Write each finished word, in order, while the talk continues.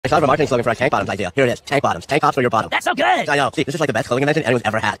thought of a marketing slogan for a tank bottoms idea. Here it is. Tank bottoms. Tank tops for your bottom. That's so good. I know. See, this is like the best clothing invention anyone's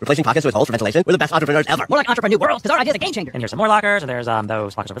ever had. Replacing pockets with holes for ventilation. We're the best entrepreneurs ever. More like entrepreneur world, because our idea is a game changer. And here's some more lockers, and there's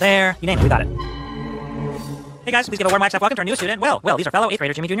those lockers over there. You name it, we got it. Hey guys, please give a warm wide welcome to our newest student, Will. Will, these are fellow 8th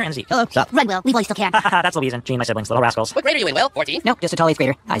graders Jimmy Jr. and Zeke. Hello. Stop. Run, Will. We boys still care. That's Louise and Gene, my siblings, little rascals. What grade are you in, Will? 14? No, just a tall 8th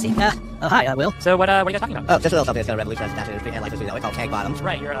grader. I see. Hi, Will. So what are you guys talking about? Oh, just a little something that's going to revolutionize the fashion industry and like as we know it, called tank bottoms.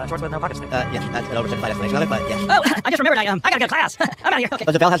 Right, your shorts with no pockets thing. Yeah, that's an oversimplified explanation of it, but yeah. Oh, I just remembered I gotta go to class. I'm out of here. Okay.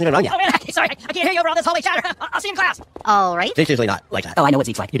 But the bell hasn't even rung yet. Oh man, sorry, I can't hear you over all this hallway chatter. I'll see you in class. All right. Zeke's usually not like that. Oh, I know what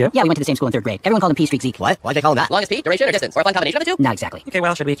Zeke's like. You do? Yeah, we went to the same school in 3rd grade. Everyone called him P-Streak Zeke. What? Why'd they call him that? Longest P, duration, or distance? Or a fun combination of the two? Not exactly. Okay,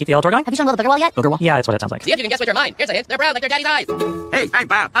 well, should we keep the old tour going? Have you shown Will the booger wall yet? Booger wall? Yeah, that's what it sounds like. See if you can guess what you're mine. Here's a hint. They're brown like their daddy's eyes. Hey, I'm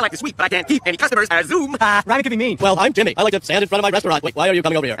Bob. I like to sweep, but I can't keep any customers. Zoom. Ryan could be mean. Well, I'm Jimmy. I like to stand in front of my restaurant. Wait, why are you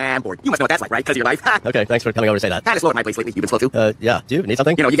coming over here? I'm bored. You must know what that's like, right? Because of your life. Ha. Okay, thanks for coming over to say that. Kind of slow at my place lately. You've been slow too. Yeah. Do you need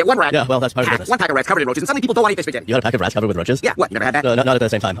something? You know, you get one rat. Yeah, well, that's part of the business. One pack of rats covered in roaches, and suddenly people don't want to eat fish again. You had a pack of rats covered with roaches? Yeah, what? You never had that? No, not at the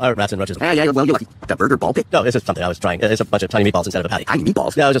same time. Our rats and roaches. Yeah, well, you're lucky. The burger ball pit? No, it's just something I was trying. It's a bunch of tiny meatballs instead of a patty. Tiny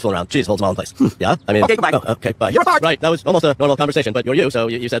meatballs? Yeah, I was just fooling around. Cheese holds them all in place. Yeah? I mean... Okay, goodbye. Oh, okay, bye. You're apart. Right, that was almost a normal conversation, but you're you, so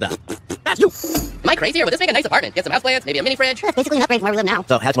you said that. That's you. Am I crazy, or would this make a nice apartment? Get some houseplants, maybe a mini fridge. That's basically an upgrade from where we live now.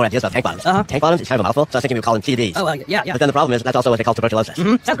 So, I had some more ideas about tank bottoms. Tank bottoms is kind of a mouthful, so I was thinking we would call them TVs. Oh, yeah. But then the problem is that's also what they call tuberculosis.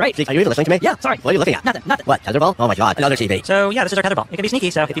 Sounds great. Zeke, are you even listening to me? Yeah, sorry. What are you looking at? Nothing. What, tetherball? Oh my god, another TV. So yeah, this is our tetherball. It can be sneaky,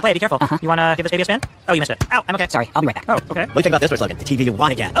 so if you play, be careful. You wanna give this baby a spin? Oh, you missed it. Ow, I'm okay. Sorry, I'll be right back. Oh, okay. What do you think about this for a slogan? The TV you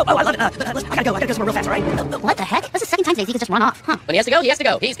want to get. Oh, I love it. Listen, I gotta go somewhere real fast, all right? What the heck? That's the second time today Zeke has just run off. Huh. When he has to go, he has to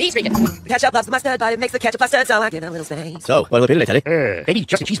go. He's streaking. The ketchup loves the mustard, but it makes the ketchup mustard, so I give it a little space. So, what will it be today, Teddy? Maybe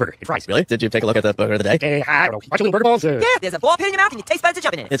just a cheeseburger and fries. Really? Did you take a look at the burger of the day? I don't know. Bunch of little burger balls? Yeah, there's a ball pit in your mouth and your taste buds are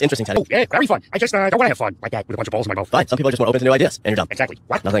jumping in it. It's interesting, Teddy. Oh, yeah, very fun. I just don't want to have fun like that with a bunch of balls in my mouth. Fine, some people are just more open to new ideas, and you're dumb. Exactly.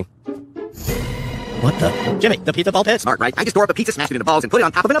 What? Nothing. What the? Jimmy, the pizza ball pit? Smart, right? I just tore up a pizza, smashed it into balls, and put it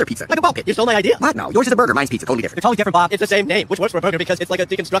on top of another pizza. Like a ball pit. You stole my idea. What? No, yours is a burger. Mine's pizza. Totally different. They're totally different, Bob. It's the same name, which works for a burger because it's like a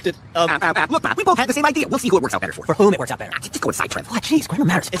deconstructed, Look, Bob, we both had the same idea. We'll see who it works out better for. For whom it works out better. Just go inside, Trev. What? Jeez, grammar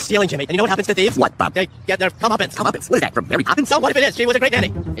matters. It's stealing, Jimmy. And you know what happens to thieves? What, Bob? They get their comeuppance. Comeuppance? What is that, from Mary Poppins? So what if it is? She was a great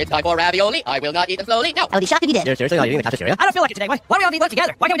nanny. It's time for ravioli. I will not eat them slowly. No. I would be shocked if you did. You're seriously not eating the cafeteria? I don't feel like it today. Why do we all eat lunch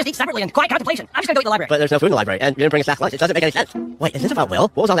together? Why can't we just eat separately in quiet contemplation? I'm just gonna go eat in the library. But there's no food in the library, and you didn't bring a stack lunch. It doesn't make any sense. Wait, is this about Will?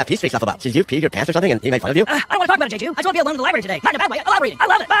 What was all that peace streak stuff about? Did you pee your pants or something and he made fun of you? I don't want to talk about it, J2. I just want to be alone in the library today. Not in a bad way. I love reading. I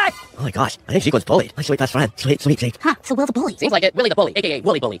love it. Bye. Oh my gosh, I think Zeke was bullied. My sweet best friend. Sweet Zeke. Huh, so Will's a bully. Seems like it. Willie the bully, aka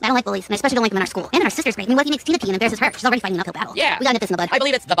Wooly Bully. I don't like bullies, and I especially don't like them in our school. And in our sister's grade. I mean, what if he makes Tina pee and embarrasses her? She's already fighting an uphill battle. Yeah. We gotta nip this in the bud. I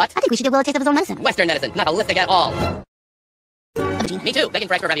believe it's the butt. I think we should give Will a taste of his own medicine. Western medicine, not holistic at all. Gene. Me too, begging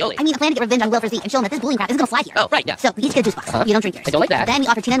fresh for ravioli. I mean, I plan to get revenge on Will for Zeke and show him that this bullying crap isn't gonna fly here. Oh, right, yeah. So, we each get a juice box. You don't drink yours. I don't like that. Then we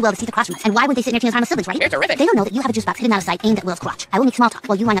offer Tina and Will to seat across from us. And why would they sit near Tina's harmless siblings, right? You're terrific. They don't know that you have a juice box hidden out of sight aimed at Will's crotch. I will make small talk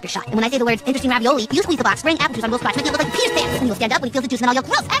while you line up your shot. And when I say the words interesting ravioli, you squeeze the box, spraying apple juice on Will's crotch, making it look like Peter's pants. And you'll stand up when he feels the juice and then I'll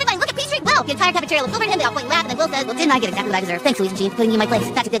yell, Gross, everybody look at Peter Street Will! The entire cafeteria looks over at him, they all point and laugh, and then Will says, well, didn't I get exactly what I deserve? Thanks, Louise and Jean, putting me in my place.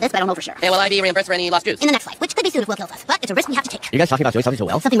 Patrick did this, but I don't know for sure. And will I be reimbursed for any lost juice? In the next life, which could be soon if Will kills us. But it's a risk we have to take. You guys talking about doing something to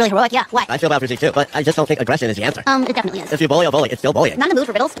Will? Something really heroic, yeah. Why? I feel bad for Zeke too, but I just don't think aggression is the answer. It definitely is. If you bully a bully, it's still bullying. Not in the mood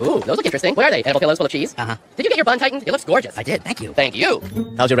for riddles. Ooh, those look interesting. What are they? Edible pillows full of cheese? Did you get your bun tightened? It looks gorgeous. I did, thank you. Thank you.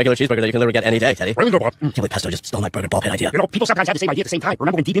 How's your regular cheeseburger that you can literally get any day, Teddy? Really good, Bob. Can't believe Pesto just stole my burger ball pit idea. You know, people sometimes have the same idea at the same time.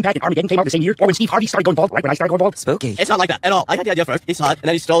 Remember when Deep Impact and Armageddon came out the same year? Or when Steve Harvey started going bald, right when I started going bald? Spooky. It's not like that at all. I had the idea first, he saw it, and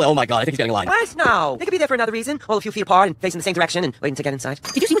then he stole it. Oh my god, I think he's getting a line. What? No. They could be there for another reason. All a few feet apart and facing the same direction and waiting to get inside.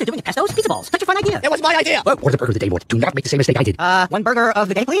 Did you see what they're doing at Pesto's? Pizza balls. Such a fun idea. It was my idea! Or the burger of the day, Lord. Do not make the same mistake I did. One burger of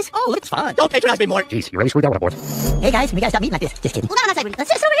the day, please? Oh, it's fun. Don't patronize me more! Jeez, you really screwed that one up, Lord. Hey guys, we gotta stop meeting like this. Just kidding. Well, not on that side, Rudy. Let's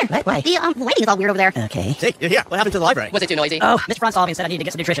sit over here. What? Why? The lighting is all weird over there. Okay. Zeke, you're here. What happened to the library? Was it too noisy? Oh, Miss Front saw me and said I needed to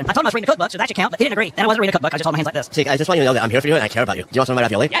get some nutrition. I told him I was reading a cookbook, so that should count, but he didn't agree. Then I wasn't reading a cookbook, I just held my hands like this. Zeke, I just want you to know that I'm here for you and I care about you. Do you want some of my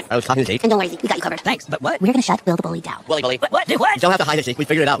ravioli? Yes. I was talking to Zeke. And don't worry, Zeke. We got you covered. Thanks, but what? We're gonna shut Will the bully down. Wooly Bully. What? Do what? You don't have to hide it, Zeke. We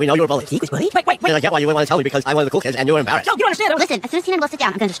figured it out. We know you were bullied. Zeke was bullied? Wait. And I get why you wouldn't want to tell me because I'm one of the cool kids and you were embarrassed. No, you don't understand. Listen, as soon as Tina and Will sit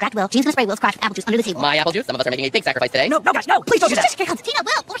down, I'm gonna distract Will. Jean's gonna spray Will's crotch with apple juice under the table. My apple juice. Some of us are making a big sacrifice today. No, guys, no. Please don't do that. Here comes Tina,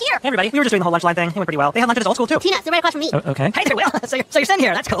 Will, over here. Hey everybody, we were just doing the whole lunch line thing. It went pretty well. They had lunch at his old school too. Tina, sit right across from me. Okay. Hey there, Will. So you're sitting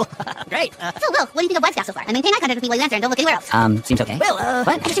here. That's cool. Great. So, Will, what do you think of Webstaff so far? And maintain eye contact with me while you answer and don't look anywhere else. Seems okay. Will,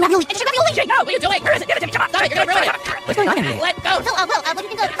 What? Interesting ravioli. Interesting ravioli. No, what are you doing? Where is it? Give it to me. Come on. Stop it. You're gonna ruin it. what's going on in here? Let go. So, Will, what do you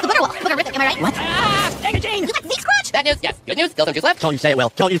think of the booger wall? Boogerific, am I right? What? Dang it, Gene! You got Zeke's crotch? Bad news. Yes. Good news. Still some juice left. Don't you say it,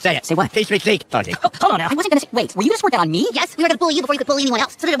 Will. Don't you say it. Say what? Peace Street Zeke. Sorry, Zeke. Oh, hold on now. I wasn't gonna say. Wait, were you just working on me? Yes, we were gonna bully you before you could bully anyone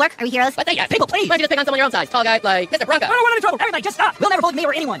else. So did it work? Are we heroes? But they yes. People, please. Why don't you just pick on someone your own size? Tall guys like Mr. Bronco. I don't want any trouble. Everybody, just stop. Will never bullied me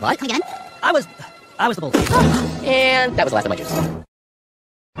or anyone. What? Come again? I was the bully. And that was the last of my juice.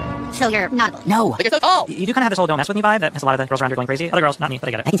 So you're not a bully? No. But you're so tall. You do kind of have this whole don't mess with me vibe that has a lot of the girls around here going crazy. Other girls, not me, but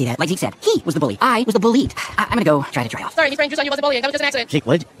I get it. I can see that. Like Zeke said, he was the bully. I was the bullied. I'm gonna go try to dry off. Sorry, he's spraying juice on you wasn't bullying. That was just an accident. Jake,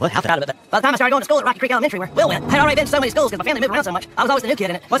 what happened? Proud of it. By the time I started going to school at Rocky Creek Elementary, where Will went, I had already been to so many schools because my family moved around so much. I was always the new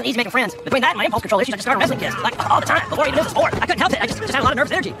kid, and it wasn't easy making friends. Between that and my impulse control issues, I just started wrestling kids, like all the time, before I even knew the sport. I couldn't help it. I just had a lot of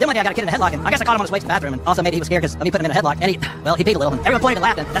nervous energy. Then one day I got a kid in a headlock, and I guess I caught him on his way to the bathroom, and also maybe he was scared because of me putting him in a headlock, and he peed a little, and everyone pointed and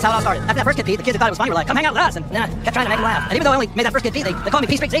laughed, and that's how it all started. After that first kid peed, the kids that thought it was funny were like, come hang out with us, and then I kept trying to make them laugh. And even though I only made that first kid pee, they called me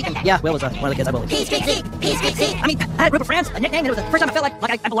Pea Street Zeke, and yeah, Will was one of the kids I bullied. Pea Street Zeke! Pea Street Zeke! I mean, I had a group of friends, a nickname, and it was the first time I felt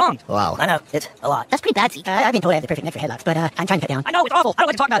like I belonged. Wow. I know, it's a lot. That's pretty bad, Zeke. I've been told I have the perfect neck for headlocks, but I'm trying to cut down. I know, it's awful. I don't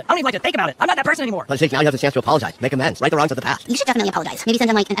like to talk about it. I don't even like to think about it. I'm not that person anymore. But Jake, now you have the chance to apologize, make amends, right the wrongs of the past. You should definitely apologize. Maybe send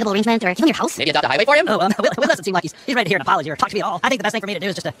him like an edible arrangement or give him your house. Maybe adopt a highway for him? Oh, Will doesn't seem like he's ready to hear an apology or talk to me at all. I think the best thing for me to do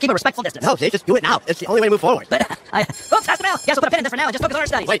is just to keep a respectful distance. No, Jake, just do it now. It's the only way to move forward. But oops, that's the bell. Guess we'll put a pin in this for now and just focus on our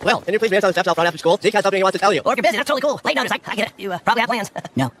studies. Wait, Will, can you please meet us on the steps out front after school? Jake has something he wants to tell you. Or if you're busy, that's totally cool. Late notice, I get it. You probably have plans.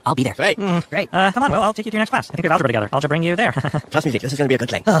 No, I'll be there. Great. Great. Come on, Will, I'll take you to your next class. I think we have algebra together. I'll just bring you there. Trust me, Jake, this is going to be a good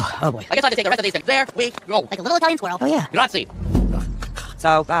thing. Oh boy. I guess I'll have to take the rest of these things. There we go. Like a little Italian squirrel. Oh yeah. Grazie.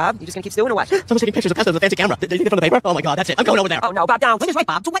 So, Bob, you just gonna keep stewing or what? Someone's taking pictures of pesto with a fancy camera. Did you get it from the paper? Oh my god, that's it. I'm going over there. Oh, no, Bob, down. When is right,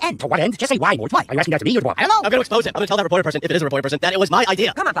 Bob? To what end? To what end? Just say why, Mort. Why? Are you asking that to me or to what? I don't know. I'm going to expose it. I'm going to tell that reporter person, if it is a reporter person, that it was my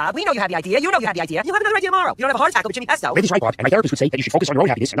idea. Come on, Bob. We know you had the idea. You know you had the idea. You'll have another idea tomorrow. You don't have a heart attack with Jimmy Pesto. Brady's right, Bob, and my therapist would say that you should focus on your own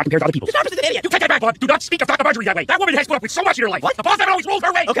happiness and not compare to other people's. The therapist is an idiot. You take that back, Bob. Do not speak of Dr. Marjorie that way. That woman has put up with so much in her life. What? The boss never always rules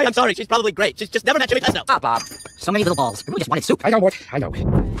her way. Okay, I'm sorry. She's probably great. She's just never met Jimmy Pesto. Ah, Bob. So many little balls. We really just wanted soup. I know, Mort. I know.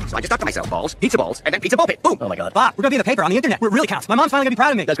 So I just thought to myself, balls, and then pizza ball pit. Boom. Oh my god. Bob, we're gonna be in the paper on the internet. It really counts. My mom's finally gonna be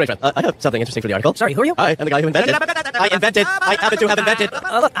proud of me. That's great, friend. I have something interesting for the article. Sorry, who are you? I am the guy who invented. I happen to have invented. Look,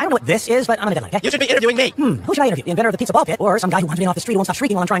 I don't know what this is, but I'm gonna deadline, okay? You should be interviewing me. Who should I interview? The inventor of the pizza ball pit, or some guy who runs me off the street who won't stop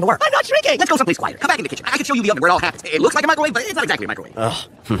shrieking while I'm trying to work? I'm not shrieking. Let's go someplace quieter. Come back in the kitchen. I can show you the oven where it all happens. It looks like a microwave, but it's not exactly a microwave.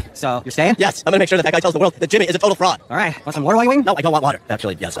 So, you're staying? Yes, I'm going to make sure that guy tells the world that Jimmy is a total fraud. All right. Want some water while you waiting? No, I don't want water.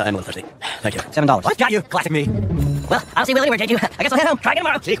 Actually, yes, I'm a little thirsty. Thank you. $7. What? Got you. Classic me. Well, I'll see Will anywhere, JJ. I guess I'll head home. Try again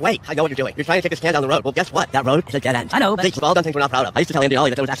tomorrow. Jake, wait. I know what you're doing. You're trying to take this can down the road. Well, guess what? That road is a dead end. I know, but- Jake, we've all done things we're not proud of. I used to tell Andy Ollie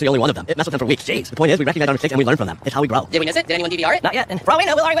that there was actually only one of them. It messed with them for weeks. Jeez. The point is, we recognize our mistakes and we learn from them. It's how we grow. Did we miss it? Did anyone DVR it? Not yet. And for all we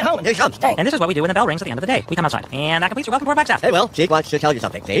know, Will already went home. Here he comes. Hey. And this is what we do when the bell rings at the end of the day. We come outside. And that completes your welcome to our back staff. Hey, Will, Jake wants to tell you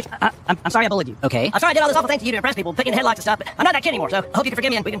something. Jake? I'm sorry I bullied you. Okay. I'm sorry I did all this awful things to you to impress people, picking headlocks and stuff, but I'm not that kid anymore, so I hope you can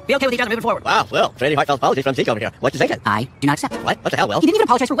forgive me and we can be okay with each other moving forward. Wow, Will, trading heartfelt apologies from Jake over here. What you thinking? I do not accept. What? What the hell, Will? He didn't even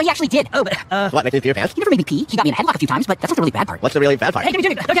apologize for what he actually did. Oh, but, What, makes me pee your pants? he never made me pee. He got me in a headlock a few times, but that's not the really bad part. What's the really bad part? Hey, Jimmy,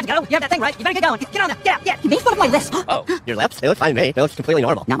 don't you have to go? You have that thing, right? You better get going. Get on there. Get out. Get. He made fun of my lisp. Oh, your lips? They look fine to me. They look completely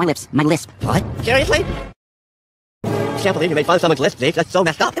normal. Not my lips. My lisp. What? Seriously? I can't believe you made fun of someone's lisp, Jake. That's so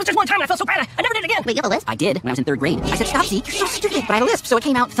messed up. It was just one time and I felt so bad. I never did it again. Wait, you have a list? I did when I was in 3rd grade. I said, stop, Zeke. You're so stupid. But I had a lisp, so it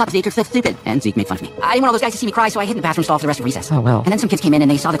came out, stop, Zeke. You're so stupid. And Zeke made fun of me. I didn't want all those guys to see me cry, so I hid in the bathroom stall for the rest of recess. Oh, well. And then some kids came in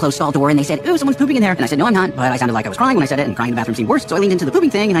and they saw the closed stall door and they said, ooh, someone's pooping in there. And I said, no, I'm not. But I sounded like I was crying when I said it, and crying in the bathroom seemed worse. So I leaned into the pooping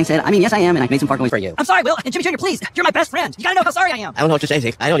thing and I said, I mean, yes, I am. And I made some fart noise for you. I'm sorry, Will. And Jimmy Jr., please. You're my best friend. You gotta know how sorry I am. I don't know what to say,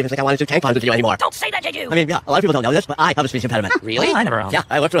 Zeke. I don't even think I want to do tank puns with you anymore. Don't say that, JJ. I mean, yeah, a lot of people don't know this, but I have a speech impediment. Really? I never. Yeah,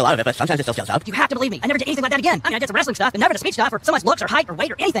 I worked through a lot of it, but sometimes it still shows up. You have to believe me. I never did anything like that again. I mean, I did some wrestling stuff, but never the speech stuff or someone's looks or height or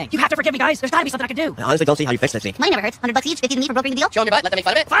weight or anything. You have to forgive me, guys. There's gotta be something I can do. I honestly don't see how you fix this, Zeke. Mine never hurts. $100 each, 50 to me for brokering the deal. Show 'em your butt, let them make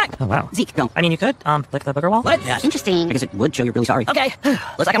fun of it. Fine. Oh, wow. Zeke, don't. I mean, you could, lick the booger wall. What? Yes. Interesting. I guess it would show you're really sorry. Okay. Looks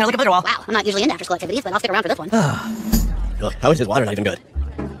like I'm gonna look at the wall. Wow, I'm not usually into after-school activities, but I'll stick around for this one. Ugh, how is his water not even good?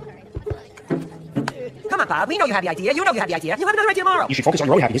 Come on, Bob. We know you had the idea. You know you had the idea. You'll have another idea tomorrow. You should focus on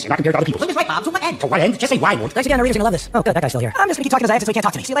your own happiness and not compare to other people's. Look, right, Bob. To what end? To what end? Just say why, Mort. Thanks again. Our readers are gonna love this. Oh, good. That guy's still here. I'm just gonna keep talking as I have to, so he can't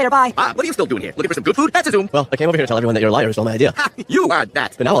talk to me. See you later. Bye. What are you still doing here? Looking for some good food? That's a Zoom. Well, I came over here to tell everyone that you're a liar who stole my idea. Ha, you are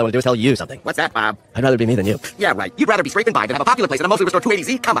that. But now all I want to do is tell you something. What's that, Bob? I'd rather be me than you. Yeah, right. You'd rather be scraping by than have a popular place in a mostly restored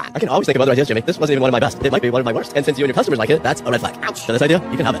 280Z? Come on. I can always think of other ideas, Jimmy. This wasn't even one of my best. It might be one of my worst. And since you and your customers like it, that's a red flag. Ouch. So this idea,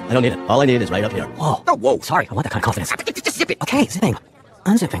 you can have it. I don't need it. All I need is right up here. Whoa. Oh, whoa. Sorry. I want that kind of confidence. Just zip it. Okay, zipping.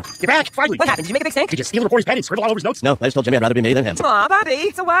 Unzipping. You're back, finally. What happened? Did you make a big stink? Did you steal the reporter's pen and scribble all over his notes? No, I just told Jimmy I'd rather be me than him. Aw,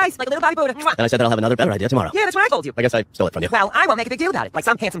 Bobby. So wise. Like a little Bobby Buddha. Mwah. And I said that I'll have another better idea tomorrow. Yeah, that's what I told you. I guess I stole it from you. Well, I won't make a big deal about it. Like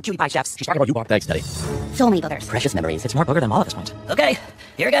some handsome cutie pie chefs. She's talking about you, Bob. Thanks, Teddy. So many boogers. Precious memories. It's more booger than mall at this point. Okay,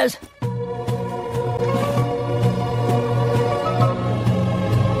 here it goes.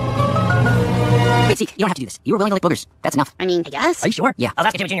 Wait, Zeke, you don't have to do this. You were willing to lick boogers. That's enough. I mean, I guess. Are you sure? Yeah. I was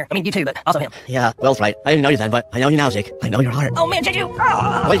asking Jimmy Jr. I mean, you too, but also him. Yeah, Will's right. I didn't know you then, but I know you now, Zeke. I know your heart. Oh man, JJ! What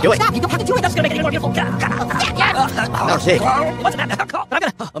are you doing? Stop! You don't have to do it. That's gonna make it even more beautiful. No, Zeke. What's that? But I'm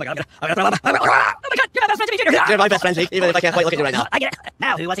gonna. Oh my god! I'm gonna throw up. Oh my god! You're my best friend, Jimmy Jr. You're my best friend, Zeke, even if I can't quite look at you right now. I get it.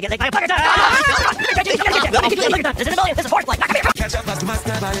 Now, who wants to get licked by a pucker? This is Napoleon. This is horseplay. Now, come here. Ketchup plus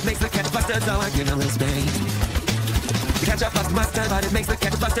mustard, but it makes the ketchup mustard, so I get a little space. Ketchup plus mustard, but it makes the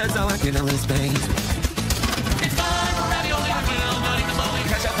ketchup mustard, so I get a little space. It's time for ravioli and real money Napoleon.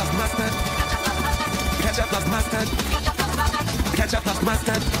 Ketchup plus mustard. Ketchup plus mustard. Ketchup plus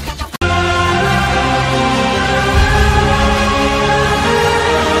mustard.